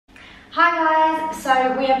Hi guys,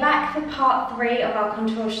 so we are back for part 3 of our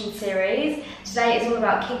contortion series. Today is all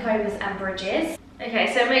about kickovers and bridges.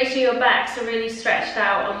 Okay, so make sure your backs are really stretched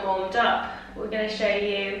out and warmed up. We're going to show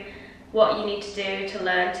you what you need to do to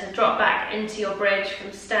learn to drop back into your bridge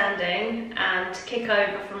from standing and to kick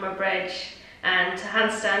over from a bridge and to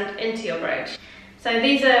handstand into your bridge. So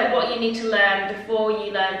these are what you need to learn before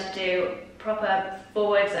you learn to do proper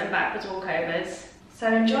forwards and backwards walkovers.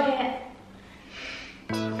 So enjoy it.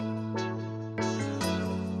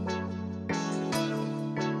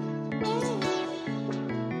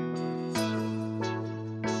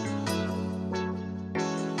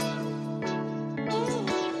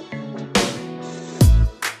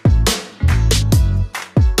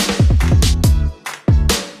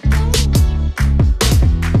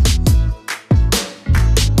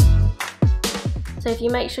 So if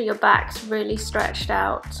you make sure your back's really stretched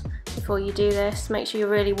out before you do this, make sure you're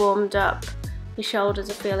really warmed up, your shoulders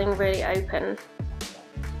are feeling really open.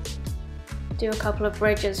 Do a couple of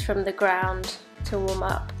bridges from the ground to warm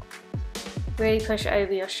up. Really push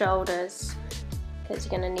over your shoulders because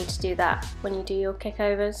you're going to need to do that when you do your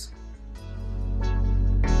kickovers.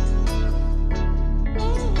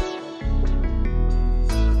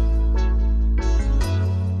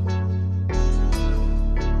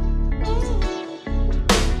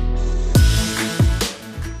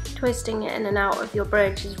 Twisting it in and out of your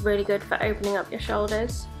bridge is really good for opening up your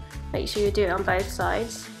shoulders. Make sure you do it on both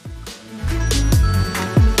sides.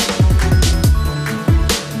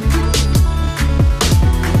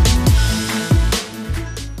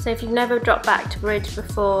 So if you've never dropped back to bridge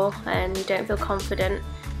before and you don't feel confident,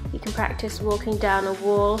 you can practice walking down a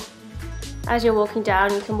wall. As you're walking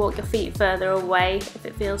down, you can walk your feet further away if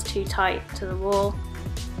it feels too tight to the wall.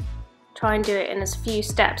 Try and do it in as few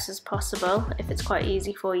steps as possible. If it's quite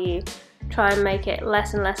easy for you, try and make it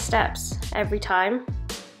less and less steps every time.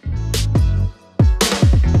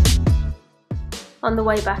 On the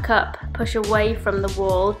way back up, push away from the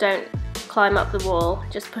wall, don't climb up the wall,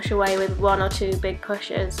 just push away with 1 or 2 big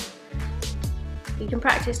pushes. You can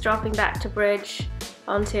practice dropping back to bridge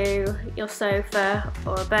onto your sofa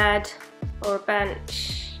or a bed or a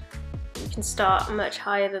bench. You can start much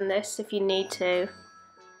higher than this if you need to.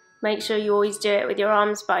 Make sure you always do it with your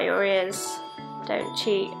arms by your ears. Don't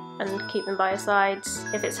cheat and keep them by your sides.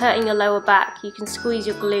 If it's hurting your lower back, you can squeeze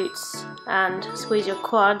your glutes and squeeze your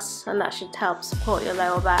quads, and that should help support your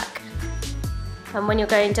lower back. And when you're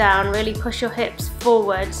going down, really push your hips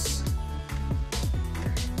forwards.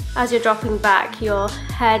 As you're dropping back, your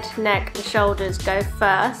head, neck and shoulders go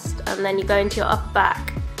first, and then you go into your upper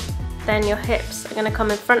back. Then your hips are going to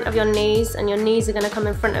come in front of your knees, and your knees are going to come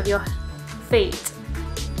in front of your feet.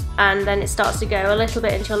 And then it starts to go a little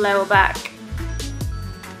bit into your lower back.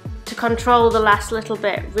 To control the last little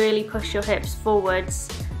bit, really push your hips forwards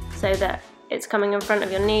so that it's coming in front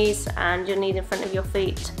of your knees and your knees in front of your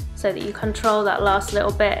feet, so that you control that last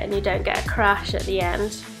little bit and you don't get a crash at the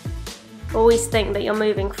end. Always think that you're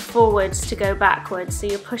moving forwards to go backwards, so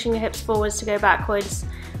you're pushing your hips forwards to go backwards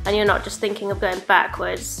and you're not just thinking of going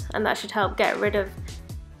backwards, and that should help get rid of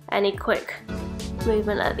any quick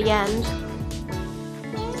movement at the end.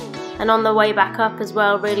 And on the way back up as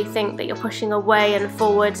well, really think that you're pushing away and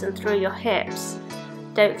forwards and through your hips.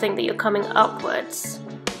 Don't think that you're coming upwards.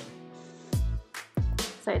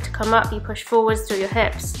 So to come up, you push forwards through your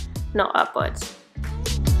hips, not upwards.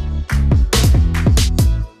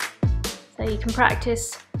 So you can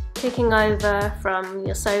practice kicking over from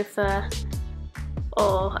your sofa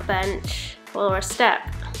or a bench or a step.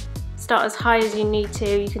 Start as high as you need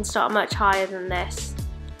to. You can start much higher than this.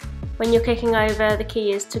 When you're kicking over, the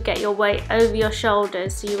key is to get your weight over your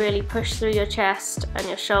shoulders, so you really push through your chest and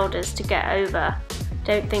your shoulders to get over.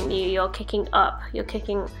 Don't think that you're kicking up, you're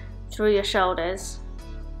kicking through your shoulders.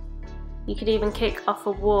 You could even kick off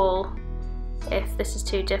a wall if this is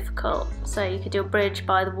too difficult. So you could do a bridge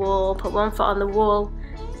by the wall, put 1 foot on the wall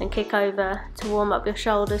and kick over to warm up your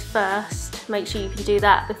shoulders first. Make sure you can do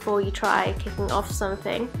that before you try kicking off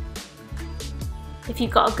something. If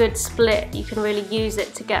you've got a good split, you can really use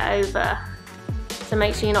it to get over. So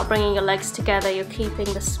make sure you're not bringing your legs together, you're keeping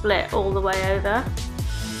the split all the way over.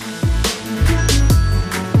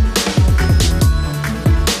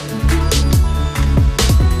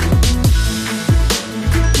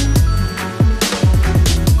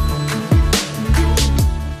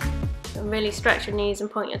 And really stretch your knees and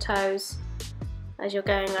point your toes as you're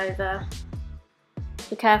going over.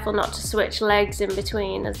 Be careful not to switch legs in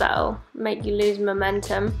between, as that'll make you lose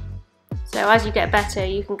momentum. So as you get better,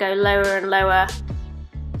 you can go lower and lower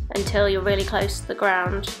until you're really close to the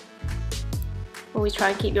ground. Always try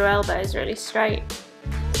and keep your elbows really straight.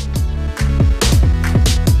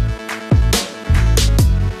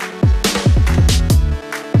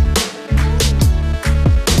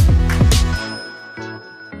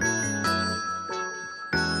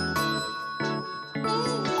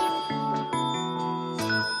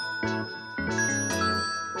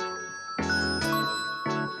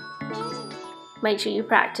 Make sure you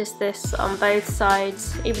practice this on both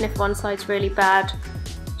sides, even if one side's really bad,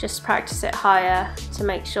 just practice it higher to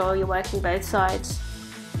make sure you're working both sides.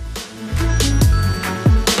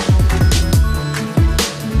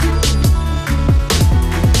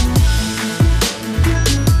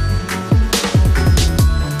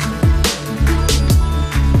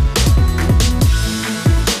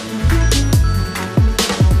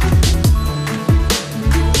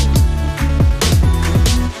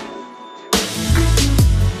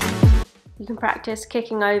 You can practice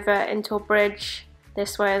kicking over into a bridge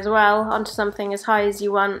this way as well, onto something as high as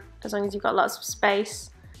you want, as long as you've got lots of space.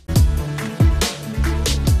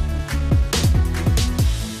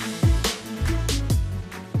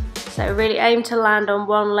 So really aim to land on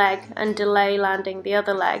one leg and delay landing the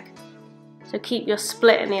other leg. So keep your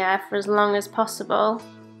split in the air for as long as possible.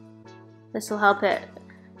 This will help it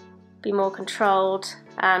be more controlled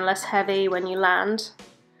and less heavy when you land.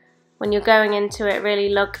 When you're going into it, really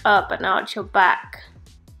look up and arch your back.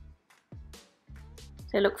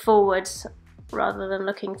 So look forwards rather than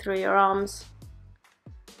looking through your arms.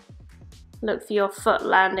 Look for your foot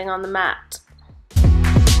landing on the mat.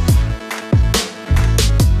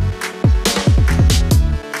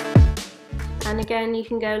 And again, you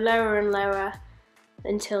can go lower and lower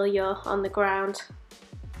until you're on the ground.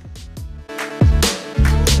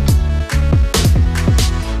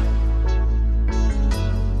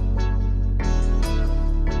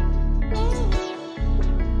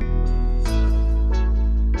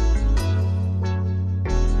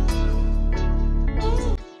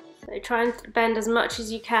 Try and bend as much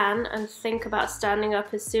as you can and think about standing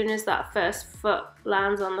up as soon as that first foot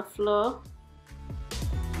lands on the floor.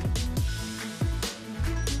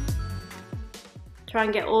 Try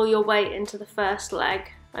and get all your weight into the first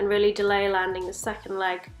leg and really delay landing the second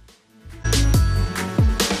leg.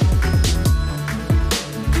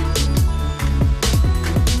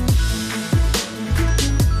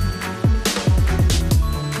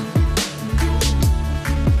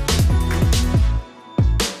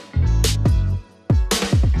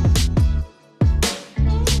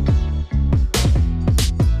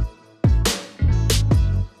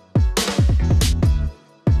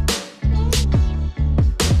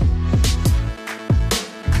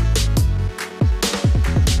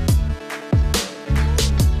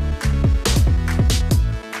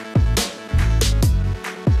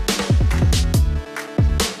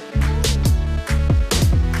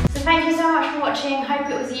 Hope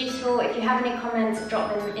it was useful. If you have any comments,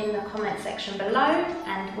 drop them in the comment section below,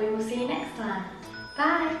 and we will see you next time.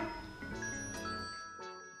 Bye!